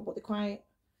reach out, but they're quite,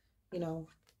 you know,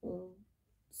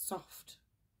 soft.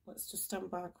 Let's just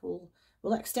stand back. We'll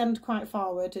extend quite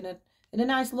forward in a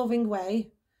nice, loving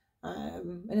way,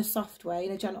 in a soft way,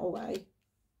 in a gentle way.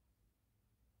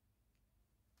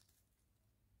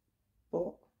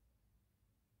 But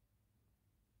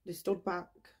they stood back.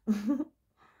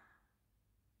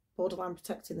 Borderline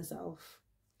protecting themselves.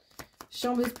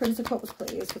 Show me this Prince of Cups,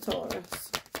 please, for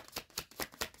Taurus.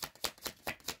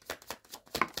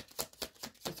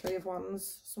 The Three of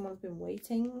Wands. Someone's been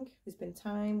waiting. There's been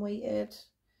time waiting.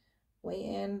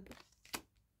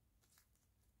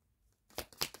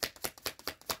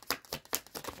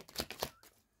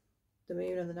 The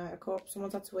Moon and the Knight of Cups.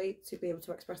 Someone's had to wait to be able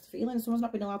to express the feelings. Someone's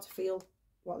not been allowed to feel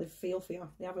what they feel for you.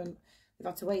 They haven't. They've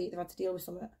had to wait. They've had to deal with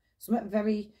something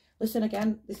very. Listen,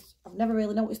 again, this, I've never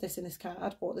really noticed this in this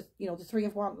card, but the Three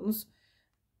of Wands.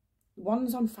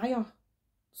 One's on fire.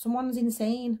 Someone's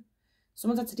insane.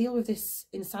 Someone's had to deal with this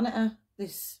insanity.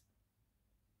 This,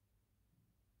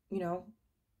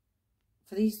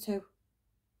 for these two.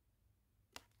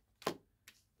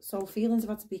 So feelings have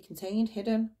had to be contained,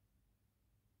 hidden.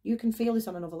 You can feel this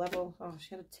on another level. Oh,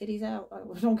 she had her titties out.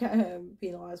 I don't get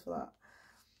penalised for that.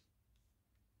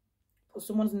 But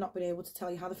someone's not been able to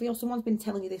tell you how they feel. Someone's been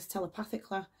telling you this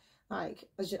telepathically. Like,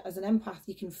 as an empath,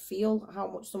 you can feel how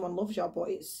much someone loves you, but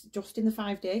it's just in the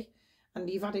 5D. And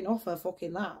you've had enough of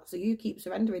fucking that. So you keep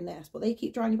surrendering this, but they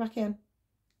keep drawing you back in.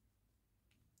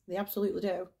 They absolutely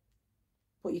do.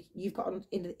 But you've gotten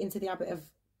into the habit of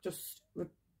just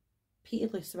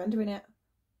repeatedly surrendering it.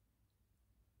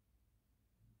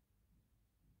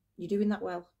 You're doing that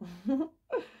well. Am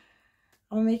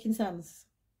I making sense?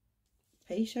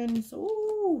 Patience.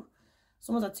 Ooh.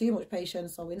 Someone's had too much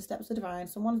patience. So in steps of divine.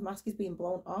 Someone's mask is being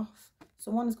blown off.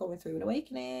 Someone is going through an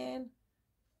awakening.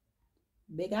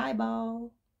 Big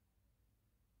eyeball.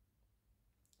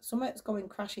 Something's going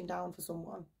crashing down for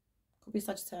someone. Could be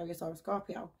Sagittarius or a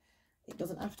Scorpio. It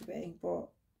doesn't have to be. But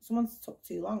someone's took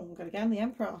too long. And again, the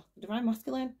Emperor. The divine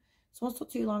masculine. Someone's took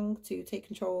too long to take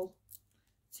control.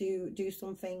 To do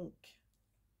something.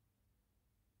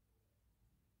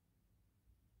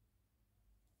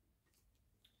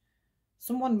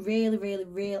 Someone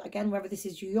really, again, whether this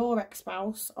is your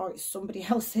ex-spouse or it's somebody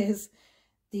else's,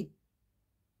 they're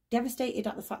devastated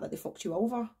at the fact that they fucked you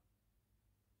over.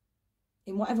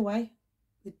 In whatever way.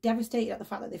 They're devastated at the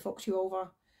fact that they fucked you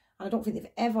over. And I don't think they've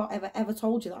ever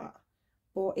told you that.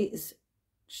 But it's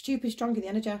stupid strong in the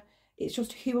energy. It's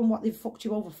just who and what they've fucked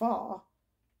you over for.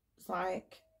 It's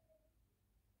like,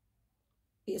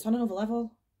 it's on another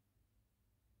level.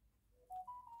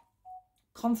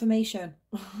 Confirmation.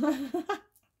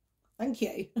 Thank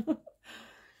you.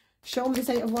 Show me this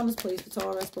Eight of Wands, please, for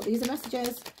Taurus. But these are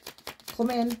messages. Come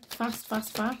in fast.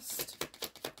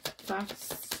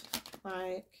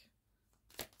 Like,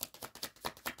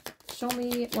 show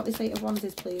me what this Eight of Wands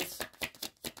is, please.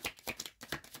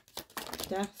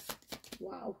 Death.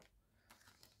 Wow.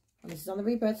 And this is on the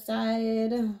rebirth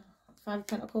side. Five of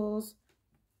Pentacles.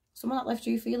 Someone that left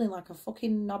you feeling like a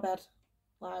fucking knobhead.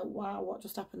 Like, wow, what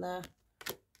just happened there?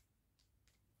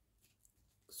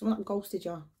 Someone that ghosted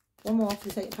you. One more for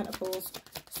the Eight of Pentacles.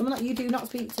 Someone that you do not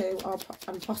speak to or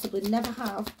and possibly never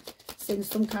have since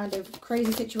some kind of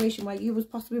crazy situation where you was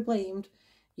possibly blamed.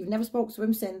 You've never spoke to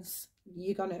him since.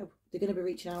 They're going to be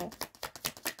reaching out.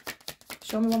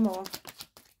 Show me one more.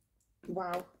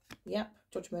 Wow. Yep.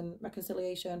 Judgment.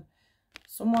 Reconciliation.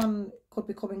 Someone could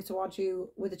be coming towards you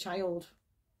with a child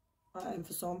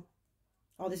for some.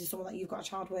 Or this is someone that you've got a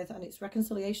child with, and it's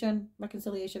reconciliation,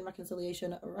 reconciliation,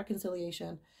 reconciliation,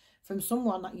 reconciliation from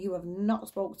someone that you have not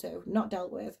spoke to, not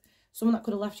dealt with, someone that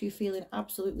could have left you feeling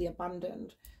absolutely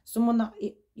abandoned, someone that,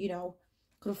 you know,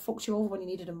 could have fucked you over when you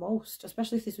needed them most,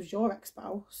 especially if this was your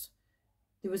ex-spouse.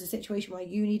 There was a situation where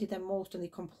you needed them most and they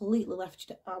completely left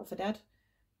you out for dead.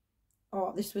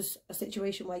 Or this was a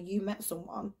situation where you met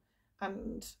someone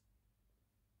and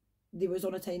they was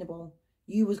unattainable.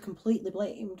 You was completely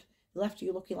blamed. They left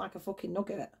you looking like a fucking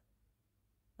nugget.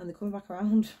 And they're coming back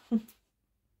around.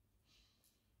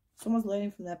 Someone's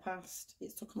learning from their past.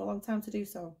 It's took them a long time to do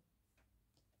so.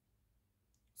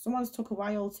 Someone's took a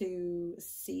while to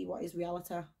see what is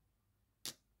reality.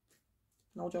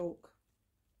 No joke.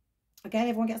 Again,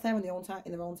 everyone gets there in their own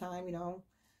time, you know.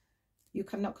 You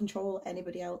cannot control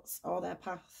anybody else or their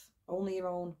path. Only your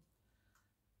own.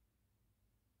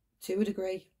 To a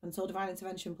degree. Until divine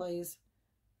intervention plays.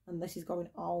 And this is going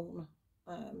on.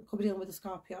 Could be dealing with a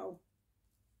Scorpio.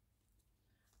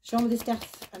 Show me this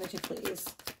death energy, please.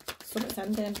 Something's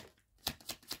ending.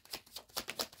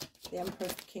 The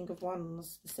Empress, the King of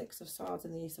Wands, the Six of Swords,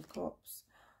 and the Ace of Cups.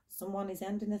 Someone is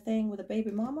ending a thing with a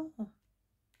baby mama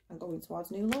and going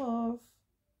towards new love.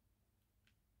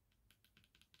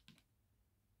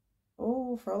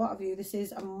 Oh, for a lot of you, this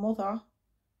is a mother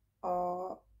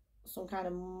or some kind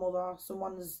of mother.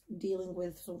 Someone's dealing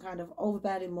with some kind of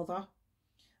overbearing mother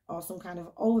or some kind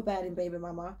of overbearing baby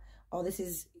mama, or this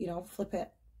is, you know, flip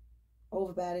it,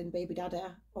 overbearing baby daddy,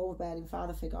 overbearing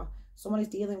father figure. Someone is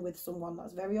dealing with someone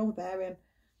that's very overbearing.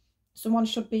 Someone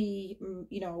should be,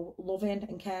 you know, loving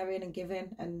and caring and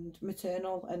giving and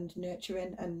maternal and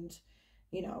nurturing and,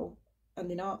 you know, and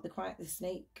they're not. They're quite the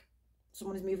snake.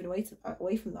 Someone is moving away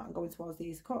from that and going towards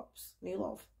these cups, new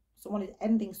love. Someone is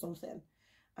ending something.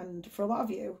 And for a lot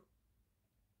of you,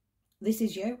 this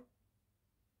is you.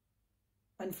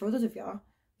 And for others of you,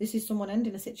 this is someone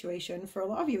ending a situation. For a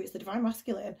lot of you, it's the divine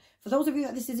masculine. For those of you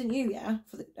that this isn't you, yeah,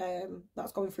 for the,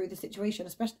 that's going through the situation,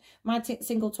 especially my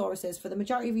single Tauruses, for the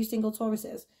majority of you single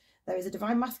Tauruses, there is a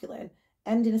divine masculine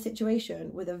ending a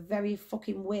situation with a very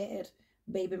fucking weird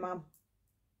baby mum.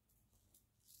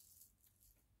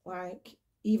 Like,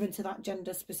 even to that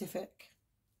gender specific.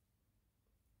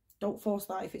 Don't force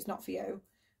that if it's not for you.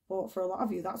 But for a lot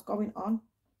of you, that's going on.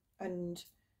 And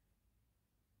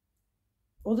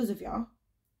others of you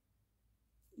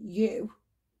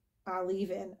are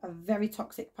leaving a very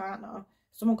toxic partner.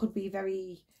 Someone could be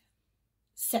very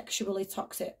sexually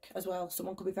toxic as well.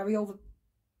 Someone could be very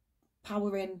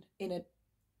overpowering in a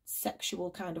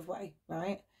sexual kind of way,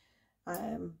 right?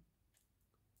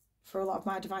 For a lot of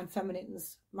my divine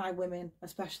feminines, my women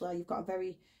especially, you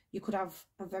could have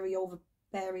a very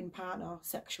overbearing partner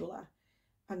sexually,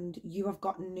 and you have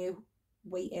got new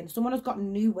waiting. Someone has got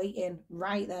new waiting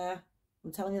right there.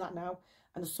 I'm telling you that now.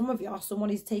 And some of you, someone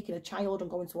is taking a child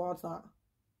and going towards that.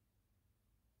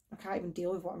 I can't even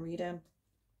deal with what I'm reading.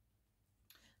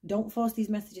 Don't force these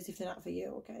messages if they're not for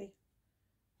you, okay?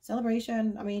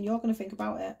 Celebration. I mean, you're going to think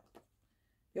about it.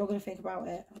 You're going to think about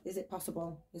it. Is it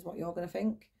possible? Is what you're going to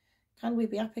think. Can we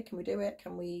be happy? Can we do it?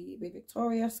 Can we be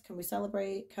victorious? Can we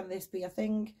celebrate? Can this be a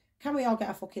thing? Can we all get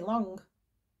a fucking long?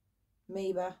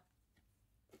 Maybe.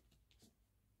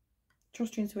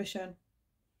 Trust your intuition.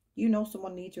 You know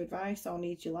someone needs your advice or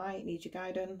needs your light, needs your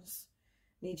guidance,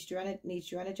 needs your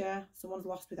energy. Someone's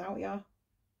lost without you.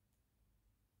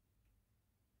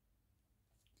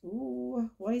 Ooh,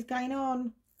 what is going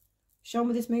on? Show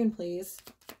me this moon, please.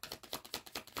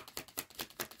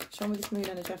 Show me this moon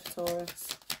energy for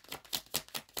Taurus.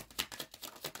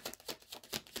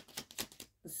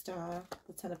 The Star,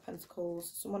 the Ten of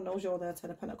Pentacles. Someone knows you're there,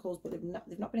 Ten of Pentacles, but they've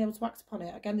not been able to act upon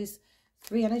it. Again, there's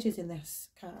 3 energies in this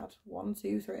card. 1,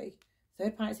 2, 3.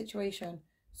 Third party situation.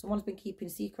 Someone's been keeping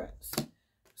secrets.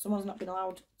 Someone's not been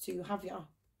allowed to have you. I'm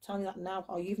telling you that now.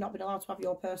 Or you've not been allowed to have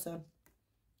your person.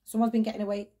 Someone's been getting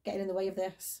in the way of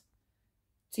this.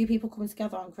 2 people coming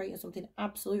together and creating something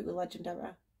absolutely legendary.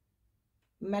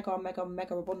 Mega, mega,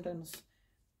 mega abundance.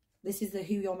 This is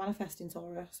who you're manifesting,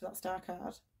 Taurus. So that Star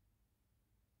card.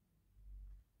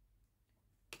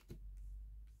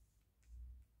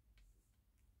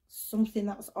 Something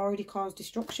that's already caused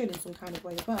destruction in some kind of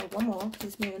way as well. One more,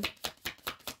 this moon.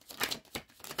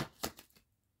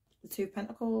 The 2 of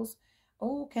Pentacles.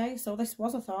 Oh, okay, so this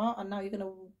was a thought, and now you're gonna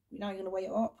weigh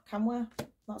it up. Can we?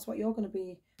 That's what you're gonna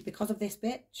be because of this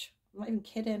bitch. I'm not even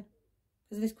kidding.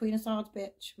 Because of this Queen of Swords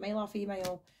bitch, male or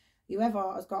female,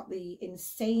 whoever has got the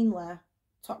insanely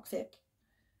toxic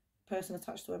person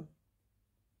attached to him.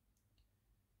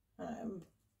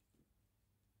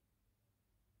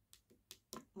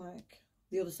 Like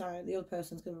the other side, the other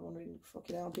person's gonna be wondering,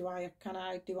 fucking hell, do I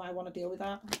want to deal with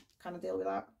that? Can I deal with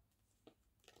that?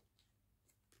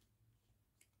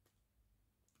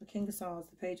 The King of Swords,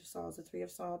 the Page of Swords, the Three of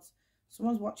Swords.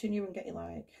 Someone's watching you and getting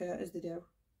like hurt as they do.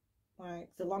 Like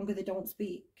the longer they don't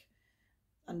speak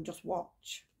and just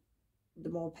watch, the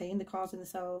more pain they're causing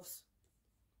themselves.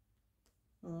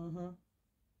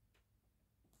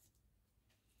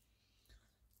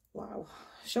 Wow.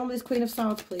 Show me this Queen of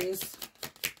Swords, please.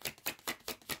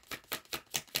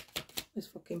 This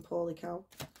fucking poorly cow.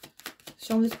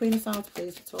 Show me this Queen of Swords,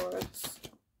 please, for Taurus.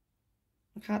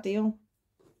 I can't deal.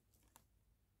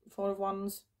 Four of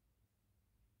Wands.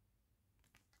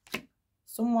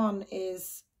 Someone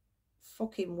is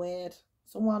fucking weird.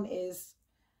 Someone is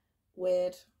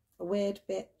weird. A weird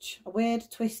bitch. A weird,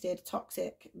 twisted,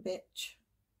 toxic bitch.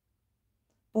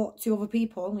 But to other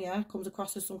people, yeah, comes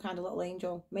across as some kind of little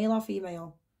angel. Male or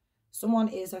female. Someone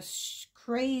is a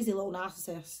crazy little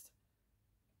narcissist.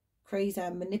 Crazy,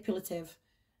 manipulative,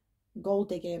 gold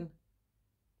digging,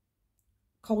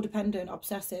 codependent,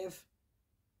 obsessive,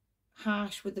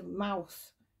 harsh with the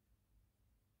mouth.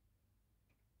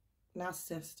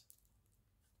 Narcissist.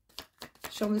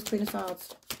 Show me this Queen of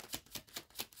Swords.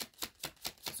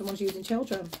 Someone's using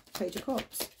children. Page of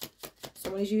Cups.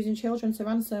 Someone is using children to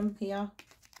ransom here.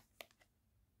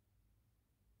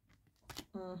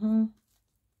 One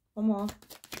more.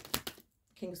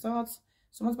 King of Swords.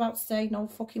 Someone's about to say, no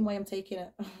fucking way I'm taking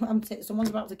it. Someone's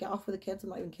about to get off with the kids. I'm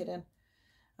not even kidding.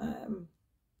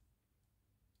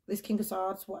 This King of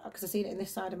Swords, because I seen it in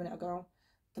this side a minute ago.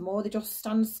 The more they just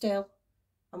stand still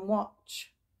and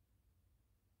watch,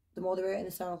 the more they're hurting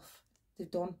themselves.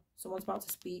 They've done. Someone's about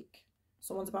to speak.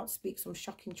 Someone's about to speak some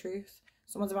shocking truth.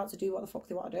 Someone's about to do what the fuck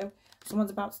they want to do.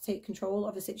 Someone's about to take control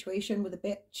of a situation with a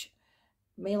bitch.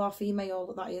 Male or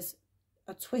female, that is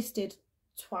a twisted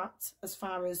twat as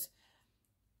far as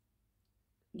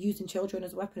using children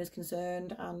as a weapon is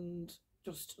concerned, and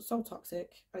just so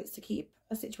toxic. It's to keep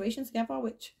a situation together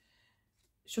which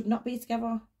should not be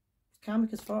together. It's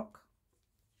karmic as fuck.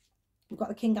 We've got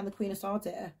the King and the Queen of Swords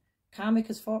here. Karmic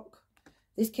as fuck.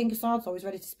 This King of Swords always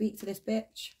ready to speak to this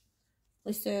bitch.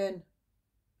 Listen,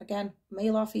 again,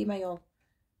 male or female,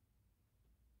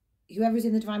 whoever's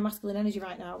in the divine masculine energy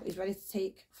right now is ready to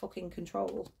take fucking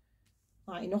control.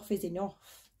 Like, enough is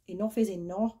enough. Enough is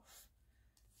enough.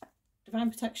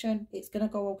 Divine protection, it's gonna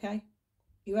go okay.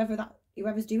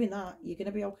 Whoever's doing that, you're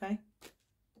gonna be okay.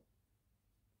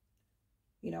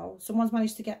 You know, someone's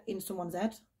managed to get in someone's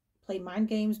head, play mind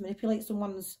games, manipulate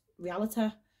someone's reality,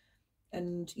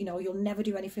 and you know, you'll never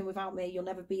do anything without me. You'll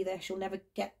never be this. You'll never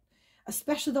get,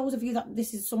 especially those of you that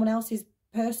this is someone else's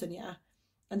person, yeah.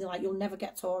 And they're like, you'll never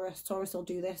get Taurus. Taurus will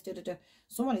do this. Da da da.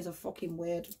 Someone is a fucking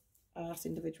weird ass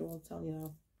individual. I'm telling you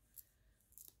now.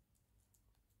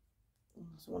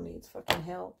 Someone needs fucking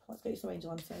help. Let's get you some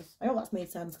angel answers. I hope that's made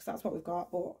sense, because that's what we've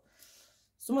got. But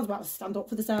someone's about to stand up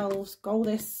for themselves. Go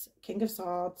this King of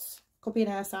Swords. Could be an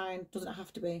air sign. Doesn't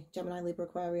have to be. Gemini, Libra,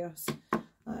 Aquarius.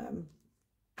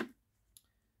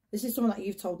 This is someone that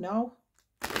you've told no.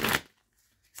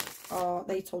 Or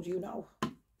they told you no.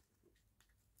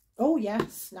 Oh,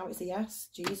 yes. Now it's a yes.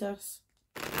 Jesus.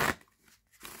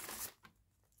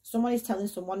 Someone is telling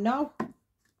someone no.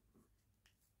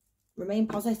 Remain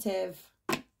positive.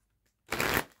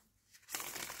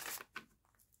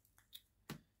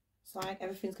 It's like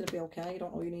everything's going to be okay. You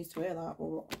don't know who needs to hear that,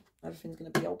 but everything's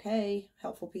going to be okay.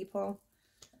 Helpful people.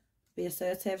 Be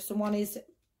assertive. Someone is,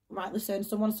 right, listen,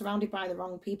 someone's surrounded by the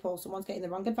wrong people. Someone's getting the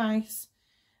wrong advice.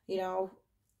 You know,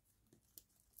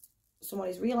 someone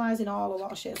is realising a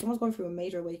lot of shit. Someone's going through a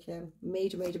major awakening.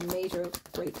 Major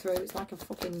breakthrough. It's like a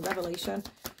fucking revelation.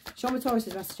 Show me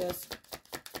Taurus's messages.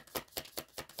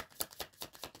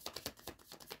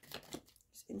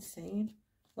 It's insane.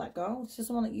 Let go. This is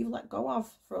someone that you've let go of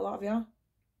for a lot of you.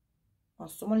 Or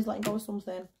someone is letting go of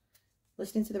something.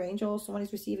 Listening to their angels. Someone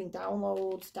is receiving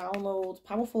downloads.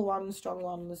 Powerful ones, strong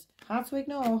ones. Hard to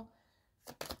ignore.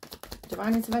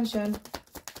 Divine intervention.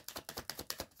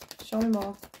 Show me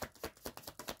more.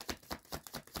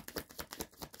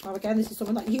 Now again, this is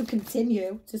someone that you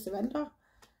continue to surrender.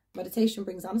 Meditation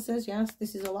brings answers, yes.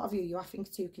 This is a lot of you. You're having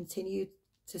to continue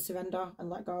to surrender and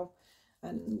let go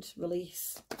and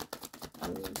release.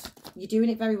 And you're doing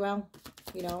it very well,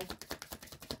 you know.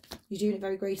 You're doing it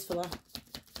very gracefully.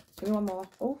 Give me one more.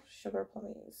 Oh, sugar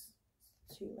plummies.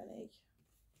 Too many.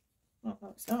 Oh, no,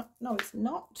 it's not. No, it's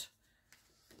not.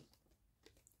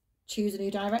 Choose a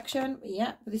new direction.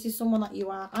 Yeah, but this is someone that you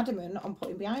are adamant on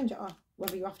putting behind you.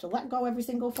 Whether you have to let go every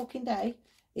single fucking day,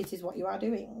 it is what you are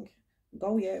doing.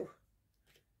 Go you.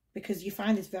 Because you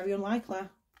find this very unlikely.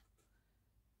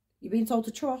 You're being told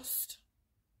to trust.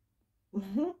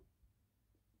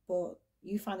 But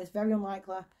you find this very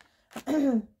unlikely.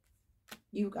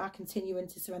 You are continuing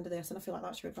to surrender this, and I feel like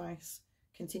that's your advice.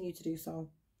 Continue to do so.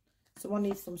 Someone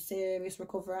needs some serious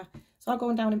recovery. It's not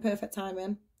going down in perfect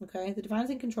timing, okay? The divine's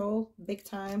in control, big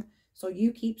time. So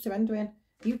you keep surrendering.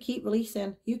 You keep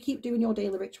releasing. You keep doing your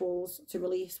daily rituals to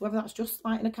release, whether that's just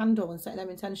lighting a candle and setting them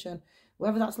intention,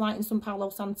 whether that's lighting some Palo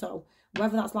Santo,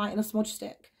 whether that's lighting a smudge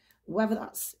stick, whether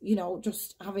that's, you know,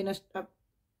 just having a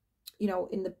you know,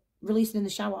 releasing in the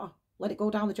shower. Let it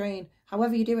go down the drain.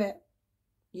 However you do it,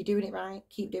 you're doing it right.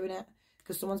 Keep doing it.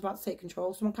 Because someone's about to take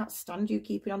control. Someone can't stand you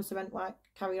keeping on surrender, like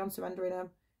carry on surrendering them,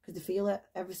 because they feel it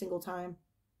every single time.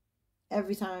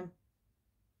 Every time.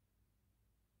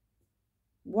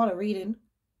 What a reading.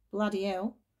 Bloody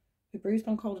hell. With bruised,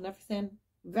 gone cold and everything.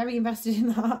 Very invested in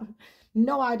that.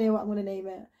 No idea what I'm going to name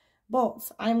it.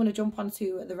 But I am going to jump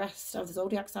onto the rest of the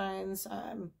zodiac signs.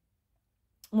 I'm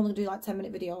only going to do like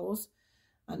 10-minute videos.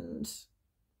 And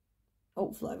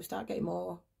hopefully we start getting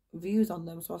more views on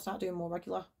them, so I'll start doing more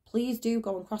regular. Please do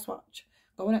go and cross-watch.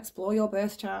 Go and explore your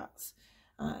birth charts.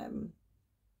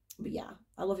 But yeah,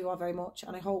 I love you all very much,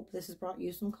 and I hope this has brought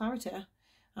you some clarity.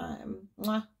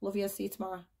 Love you. See you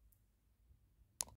tomorrow.